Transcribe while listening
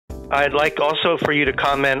I'd like also for you to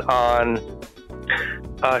comment on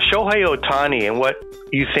Shohei Ohtani and what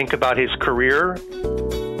you think about his career.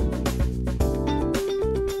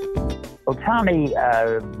 Ohtani,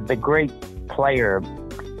 the great player,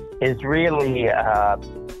 is really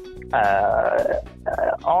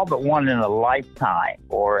all but one in a lifetime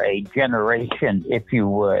or a generation, if you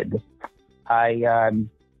would. I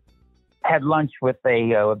had lunch with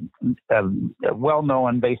a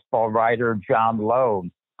well-known baseball writer, John Lowe,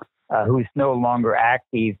 who's no longer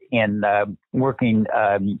active in working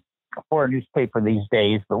for a newspaper these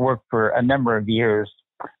days, but worked for a number of years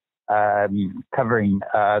covering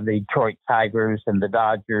the Detroit Tigers and the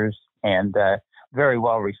Dodgers, and very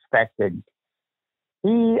well respected.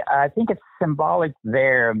 I think it's symbolic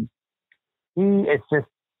there. He is just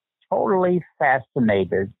totally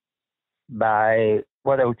fascinated by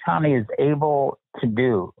what Ohtani is able to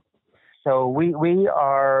do. So we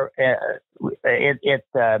are.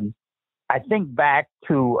 I think back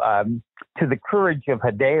to the courage of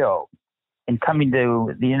Hideo in coming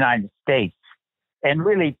to the United States and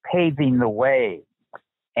really paving the way,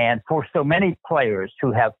 and for so many players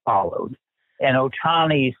who have followed. And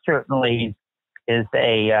Ohtani certainly is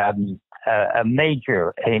a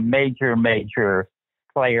major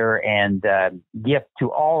player and gift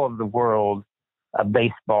to all of the world of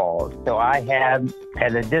baseball. So I have,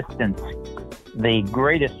 at a distance, the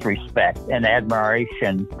greatest respect and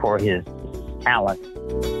admiration for his talent.